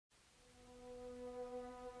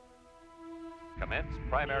Commence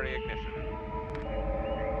primary ignition.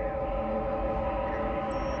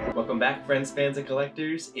 Welcome back, friends, fans, and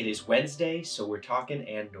collectors. It is Wednesday, so we're talking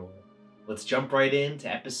Andor. Let's jump right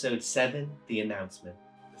into episode 7, The Announcement.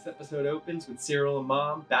 This episode opens with Cyril and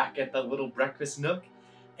Mom back at the little breakfast nook,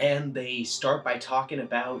 and they start by talking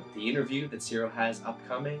about the interview that Cyril has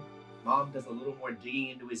upcoming. Mom does a little more digging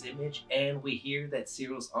into his image, and we hear that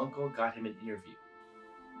Cyril's uncle got him an interview.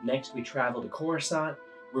 Next, we travel to Coruscant,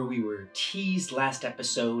 where we were teased last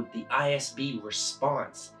episode the ISB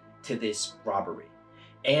response to this robbery.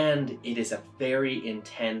 And it is a very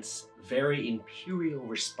intense, very imperial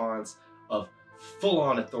response of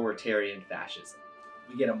full-on authoritarian fascism.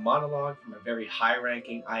 We get a monologue from a very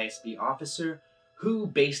high-ranking ISB officer who,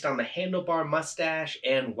 based on the handlebar mustache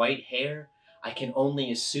and white hair, I can only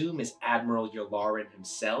assume is Admiral Yularen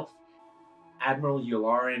himself. Admiral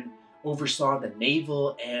Yularen oversaw the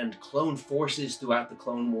naval and clone forces throughout the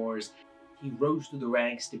Clone Wars. He rose through the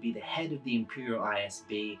ranks to be the head of the Imperial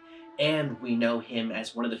ISB, and we know him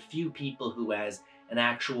as one of the few people who has an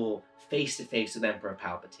actual face-to-face with Emperor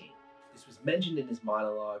Palpatine. This was mentioned in his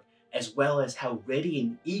monologue, as well as how ready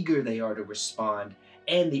and eager they are to respond,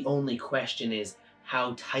 and the only question is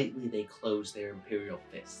how tightly they close their Imperial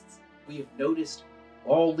fists. We have noticed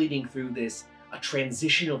all leading through this a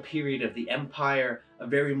transitional period of the Empire, a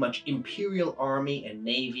very much Imperial Army and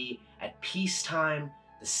Navy. At peacetime,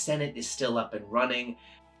 the Senate is still up and running.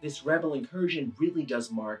 This rebel incursion really does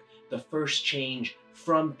mark the first change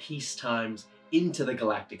from peacetimes into the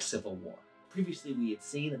Galactic Civil War. Previously, we had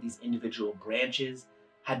seen that these individual branches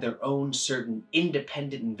had their own certain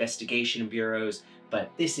independent investigation bureaus, but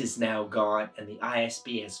this is now gone, and the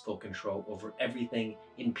ISB has full control over everything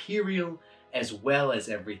Imperial as well as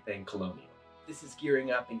everything colonial. This is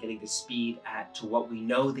gearing up and getting to speed to what we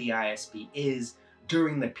know the ISB is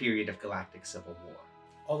during the period of Galactic Civil War.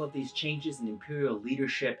 All of these changes in Imperial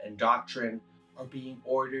leadership and doctrine are being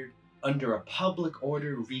ordered under a Public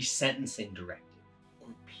Order Resentencing Directive,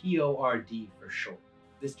 or PORD for short.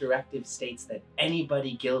 This directive states that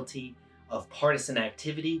anybody guilty of partisan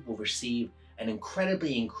activity will receive an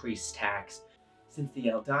incredibly increased tax. Since the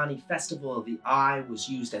Eldani Festival of the Eye was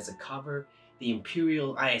used as a cover, the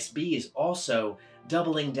Imperial ISB is also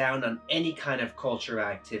doubling down on any kind of cultural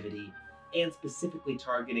activity and specifically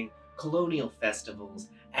targeting colonial festivals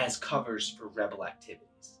as covers for rebel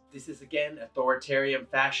activities. This is again authoritarian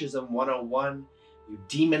fascism 101. You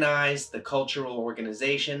demonize the cultural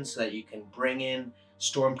organization so that you can bring in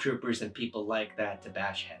stormtroopers and people like that to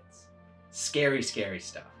bash heads. Scary, scary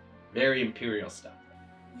stuff. Very Imperial stuff.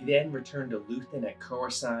 We then return to Luthen at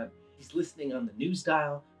Coruscant. He's listening on the news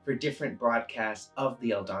dial for different broadcasts of the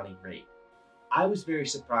Eldani raid. I was very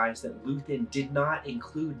surprised that Luthen did not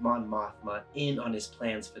include Mon Mothma in on his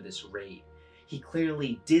plans for this raid. He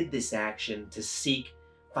clearly did this action to seek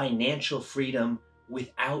financial freedom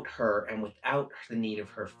without her and without the need of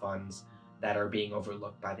her funds that are being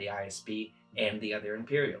overlooked by the ISB and the other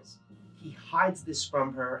Imperials. He hides this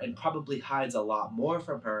from her and probably hides a lot more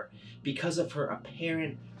from her because of her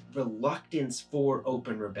apparent reluctance for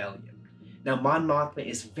open rebellion. Now, Mon Mothma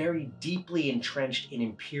is very deeply entrenched in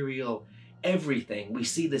Imperial everything. We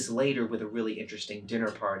see this later with a really interesting dinner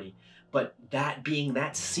party, but that being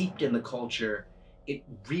that seeped in the culture, it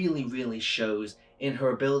really, really shows in her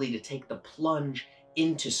ability to take the plunge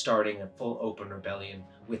into starting a full open rebellion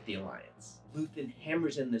with the Alliance. Luthen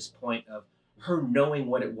hammers in this point of her knowing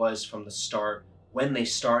what it was from the start, when they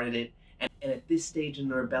started it, and at this stage in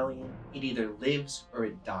the rebellion, it either lives or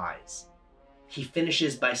it dies. He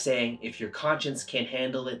finishes by saying, if your conscience can't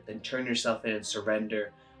handle it, then turn yourself in and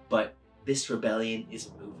surrender, but this rebellion is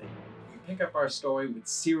moving. We pick up our story with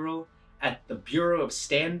Cyril at the Bureau of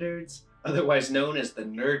Standards, otherwise known as the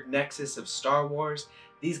Nerd Nexus of Star Wars.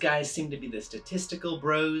 These guys seem to be the statistical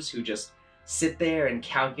bros who just sit there and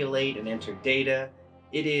calculate and enter data.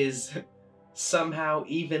 It is somehow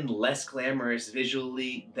even less glamorous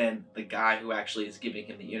visually than the guy who actually is giving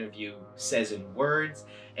him the interview says in words,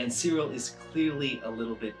 and Cyril is clearly a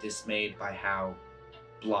little bit dismayed by how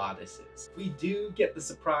blah this is. We do get the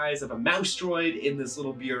surprise of a mouse droid in this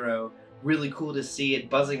little bureau. Really cool to see it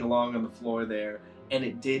buzzing along on the floor there, and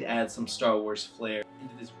it did add some Star Wars flair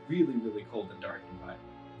into this really, really cold and dark environment.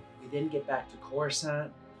 We then get back to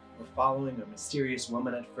Coruscant. We're following a mysterious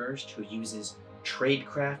woman at first who uses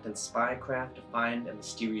tradecraft and spycraft to find a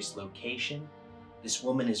mysterious location. This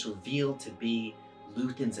woman is revealed to be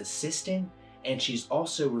Luthen's assistant, and she's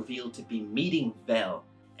also revealed to be meeting Vel,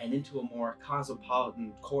 and into a more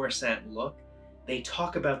cosmopolitan Coruscant look. They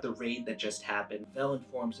talk about the raid that just happened. Vel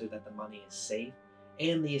informs her that the money is safe,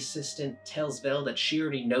 and the assistant tells Vel that she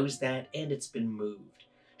already knows that and it's been moved.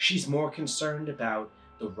 She's more concerned about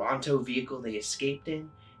the Ronto vehicle they escaped in,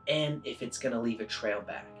 and if it's gonna leave a trail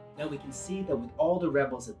back. Now we can see that with all the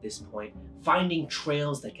rebels at this point, finding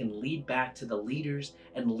trails that can lead back to the leaders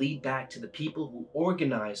and lead back to the people who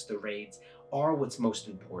organize the raids are what's most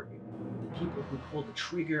important. The people who pull the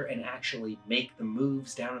trigger and actually make the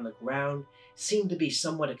moves down on the ground seem to be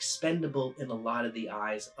somewhat expendable in a lot of the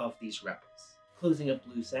eyes of these rebels. Closing up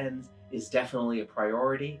loose ends is definitely a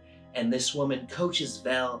priority, and this woman coaches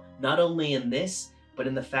Vel not only in this, but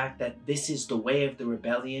in the fact that this is the way of the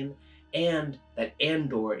rebellion, and that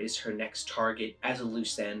Andor is her next target as a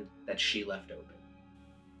loose end that she left open.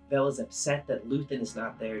 Vel is upset that Luthen is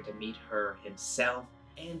not there to meet her himself,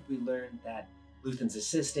 and we learn that Luthen's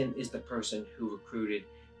assistant is the person who recruited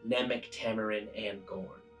Nemik, Tamarin, and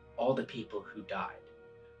Gorn, all the people who died.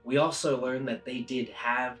 We also learn that they did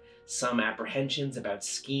have some apprehensions about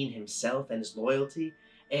Skeen himself and his loyalty,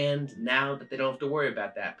 and now that they don't have to worry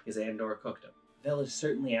about that because Andor cooked him. Vel is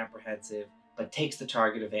certainly apprehensive, but takes the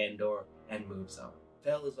target of Andor and moves on.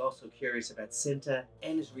 Vel is also curious about Cinta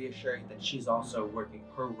and is reassuring that she's also working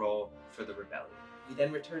her role for the rebellion. We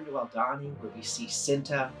then return to Aldhani, where we see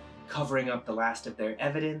Cinta covering up the last of their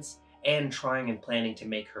evidence and trying and planning to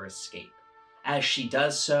make her escape. As she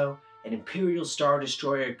does so, an Imperial Star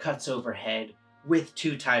Destroyer cuts overhead with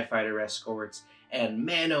 2 TIE Fighter escorts, and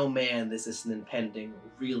man oh man, this is an impending,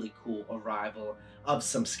 really cool arrival of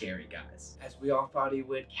some scary guys. As we all thought he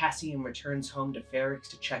would, Cassian returns home to Ferrix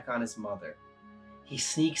to check on his mother. He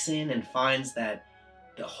sneaks in and finds that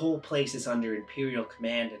the whole place is under Imperial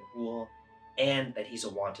command and rule, and that he's a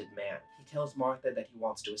wanted man. He tells Martha that he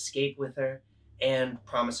wants to escape with her, and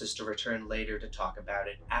promises to return later to talk about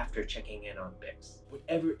it after checking in on Bix.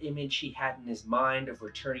 Whatever image he had in his mind of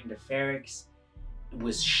returning to Ferrix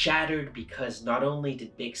was shattered because not only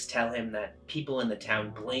did Bix tell him that people in the town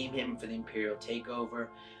blame him for the Imperial takeover,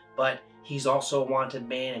 but he's also a wanted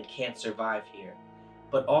man and can't survive here,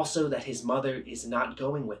 but also that his mother is not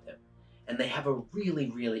going with him. And they have a really,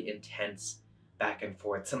 really intense back and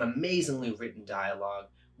forth, some amazingly written dialogue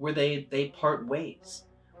where they part ways.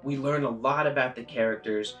 We learn a lot about the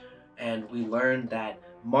characters, and we learn that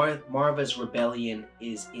Marva's rebellion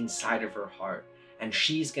is inside of her heart, and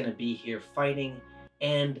she's going to be here fighting,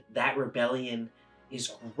 and that rebellion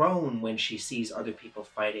is grown when she sees other people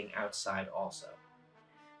fighting outside also.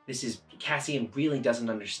 Cassian really doesn't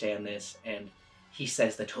understand this, and he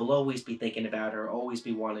says that he'll always be thinking about her, always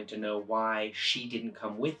be wanting to know why she didn't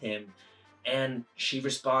come with him. And she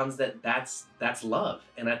responds that that's love.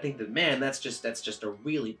 And I think that, man, that's just a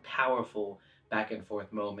really powerful back and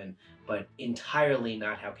forth moment, but entirely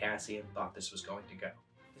not how Cassian thought this was going to go.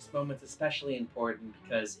 This moment's especially important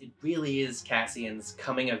because it really is Cassian's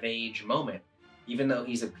coming of age moment. Even though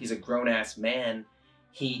he's a grown-ass man,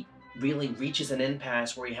 he really reaches an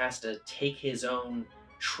impasse where he has to take his own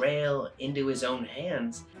trail into his own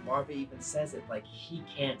hands. Marva even says it, like, he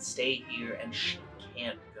can't stay here and she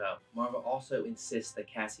can't go. Marva also insists that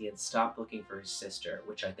Cassian stop looking for his sister,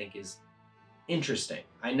 which I think is interesting.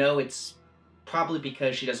 I know it's probably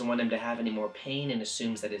because she doesn't want him to have any more pain and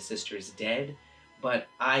assumes that his sister is dead, but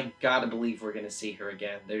I gotta believe we're gonna see her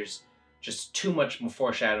again. There's just too much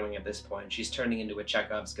foreshadowing at this point. She's turning into a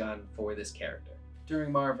Chekhov's gun for this character.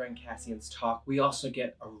 During Marva and Cassian's talk, we also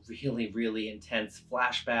get a really, really intense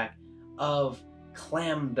flashback of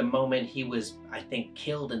Clem the moment he was, I think,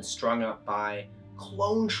 killed and strung up by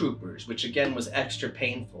clone troopers, which again was extra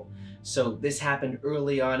painful. So this happened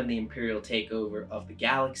early on in the Imperial takeover of the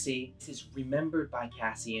galaxy. This is remembered by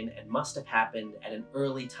Cassian and must have happened at an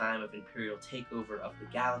early time of Imperial takeover of the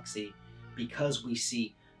galaxy, because we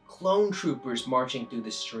see clone troopers marching through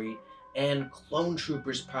the street and clone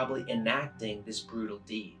troopers probably enacting this brutal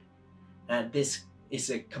deed. This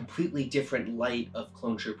is a completely different light of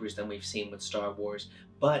clone troopers than we've seen with Star Wars,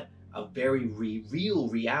 but a very real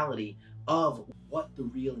reality of what the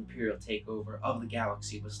real Imperial takeover of the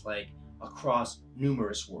galaxy was like across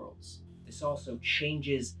numerous worlds. This also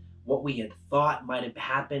changes what we had thought might have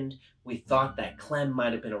happened. We thought that Clem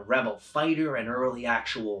might have been a rebel fighter, an early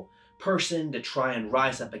actual person to try and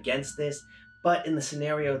rise up against this, but in the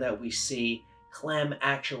scenario that we see, Clem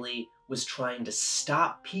actually was trying to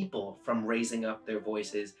stop people from raising up their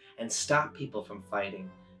voices and stop people from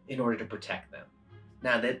fighting in order to protect them.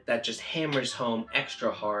 Now that just hammers home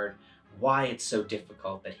extra hard why it's so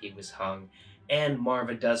difficult that he was hung, and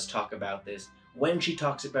Marva does talk about this when she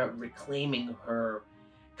talks about reclaiming her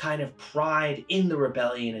kind of pride in the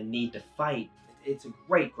rebellion and need to fight. It's a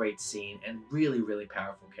great scene and really, really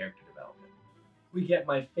powerful character development. We get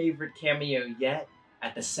my favorite cameo yet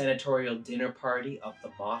at the senatorial dinner party of the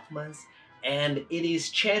Mothmas, And it is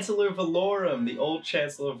Chancellor Valorum, the old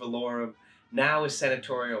Chancellor Valorum, now a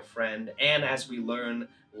senatorial friend, and as we learn,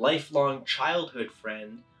 lifelong childhood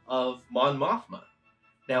friend of Mon Mothma.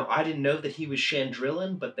 Now, I didn't know that he was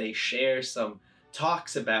Chandrillan, but they share some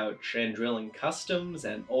talks about Chandrillan customs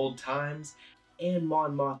and old times, and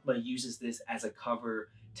Mon Mothma uses this as a cover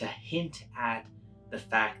to hint at the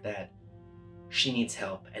fact that she needs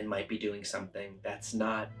help and might be doing something that's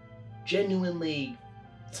not genuinely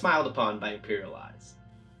smiled upon by Imperial eyes.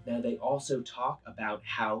 Now, they also talk about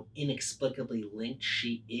how inexplicably linked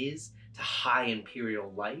she is to high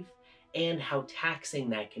Imperial life and how taxing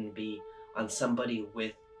that can be on somebody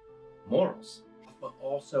with morals. Mothma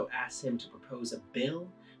also asks him to propose a bill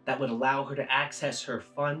that would allow her to access her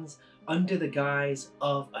funds under the guise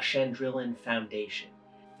of a Chandrillan foundation.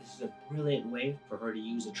 This is a brilliant way for her to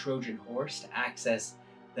use a Trojan horse to access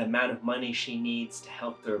the amount of money she needs to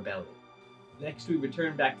help the rebellion. Next, we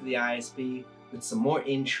return back to the ISB with some more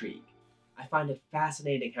intrigue. I find it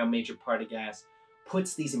fascinating how Major Partagaz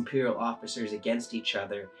puts these Imperial officers against each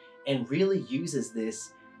other and really uses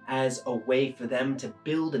this as a way for them to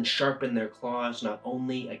build and sharpen their claws not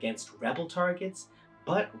only against rebel targets,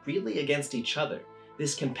 but really against each other.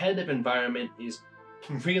 This competitive environment is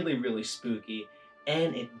really, really spooky,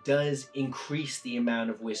 and it does increase the amount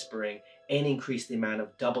of whispering and increase the amount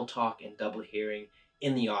of double talk and double hearing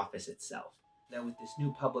in the office itself. Now, with this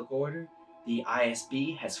new public order, the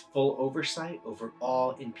ISB has full oversight over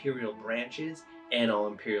all Imperial branches and all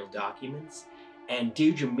Imperial documents, and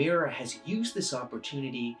Deirdre Mira has used this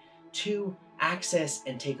opportunity to access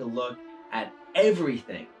and take a look at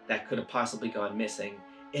everything that could have possibly gone missing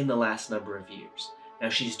in the last number of years. Now,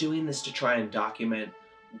 she's doing this to try and document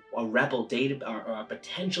a rebel data or a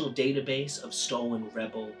potential database of stolen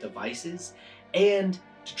rebel devices, and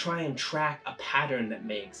to try and track a pattern that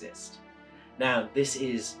may exist. Now, this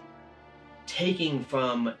is taking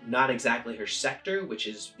from not exactly her sector, which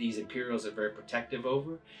is these Imperials are very protective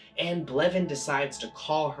over, and Blevin decides to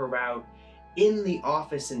call her out in the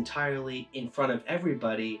office entirely in front of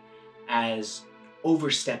everybody as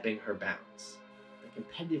overstepping her bounds. The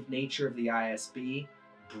competitive nature of the ISB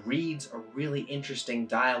breeds a really interesting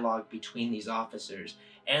dialogue between these officers,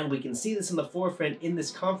 and we can see this in the forefront in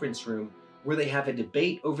this conference room where they have a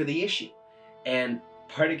debate over the issue. And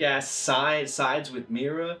Partagaz sides with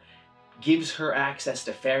Mira, gives her access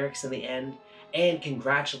to Ferrix in the end, and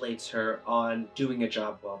congratulates her on doing a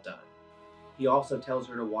job well done. He also tells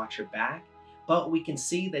her to watch her back, but we can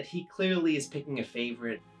see that he clearly is picking a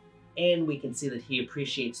favorite, and we can see that he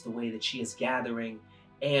appreciates the way that she is gathering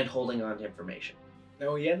and holding on to information.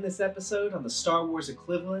 Now, we end this episode on the Star Wars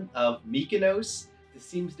equivalent of Mykonos. This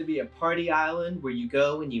seems to be a party island where you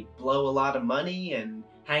go and you blow a lot of money and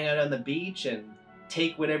hang out on the beach and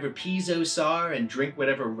take whatever Pizos are and drink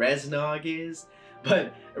whatever Reznog is,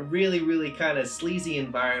 but a really, really kind of sleazy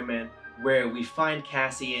environment where we find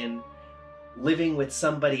Cassian living with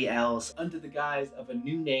somebody else under the guise of a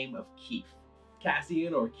new name of Keith.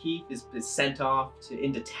 Cassian, or Keith, is sent off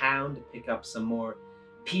into town to pick up some more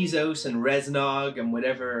Pizos and Reznog and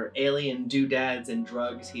whatever alien doodads and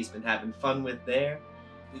drugs he's been having fun with there.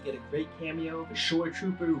 We get a great cameo of a shore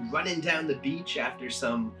trooper running down the beach after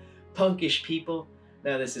some punkish people.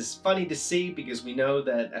 Now, this is funny to see because we know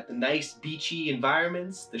that at the nice beachy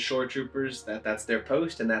environments, the shore troopers, that's their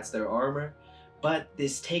post and that's their armor. But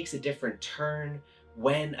this takes a different turn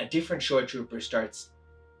when a different shore trooper starts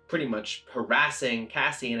pretty much harassing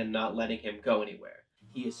Cassian and not letting him go anywhere.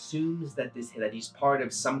 He assumes that he's part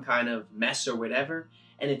of some kind of mess or whatever,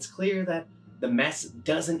 and it's clear that the mess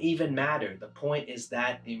doesn't even matter. The point is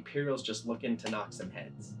that the Imperial's just looking to knock some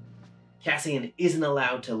heads. Cassian isn't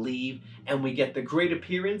allowed to leave, and we get the great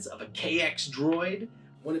appearance of a KX droid,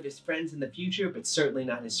 one of his friends in the future, but certainly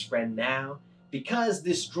not his friend now, because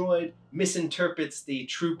this droid misinterprets the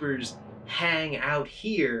troopers hang out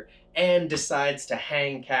here and decides to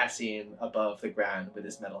hang Cassian above the ground with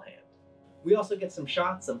his metal hand. We also get some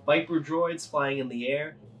shots of Viper droids flying in the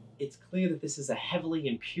air. It's clear that this is a heavily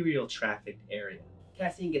Imperial trafficked area.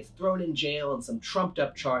 Cassian gets thrown in jail on some trumped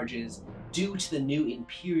up charges due to the new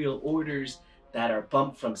Imperial orders that are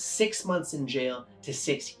bumped from 6 months in jail to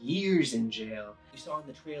 6 years in jail. We saw in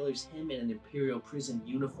the trailers him in an Imperial prison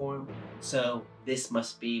uniform, so this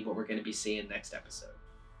must be what we're going to be seeing next episode.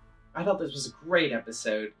 I thought this was a great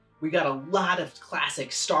episode. We got a lot of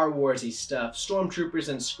classic Star Wars-y stuff,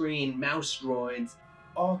 stormtroopers on screen, mouse droids,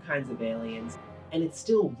 all kinds of aliens, and it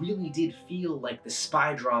still really did feel like the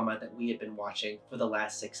spy drama that we had been watching for the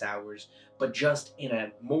last 6 hours, but just in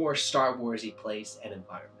a more Star Wars-y place and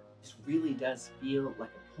environment. This really does feel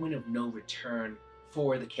like a point of no return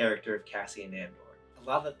for the character of Cassian Andor. A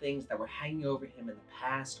lot of the things that were hanging over him in the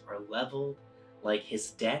past are leveled, like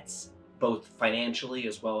his debts, both financially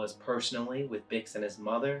as well as personally with Bix and his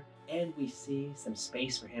mother, and we see some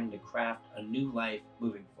space for him to craft a new life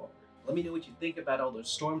moving forward. Let me know what you think about all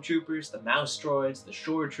those stormtroopers, the mouse droids, the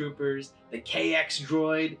shore troopers, the KX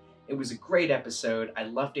droid. It was a great episode.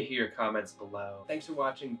 I'd love to hear your comments below. Thanks for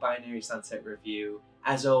watching Binary Sunset Review.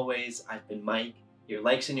 As always, I've been Mike. Your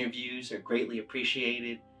likes and your views are greatly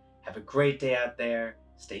appreciated. Have a great day out there.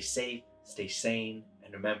 Stay safe, stay sane,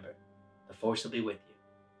 and remember, the Force will be with you,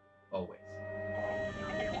 always.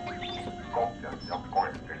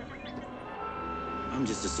 I'm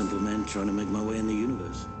just a simple man trying to make my way in the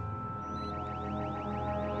universe.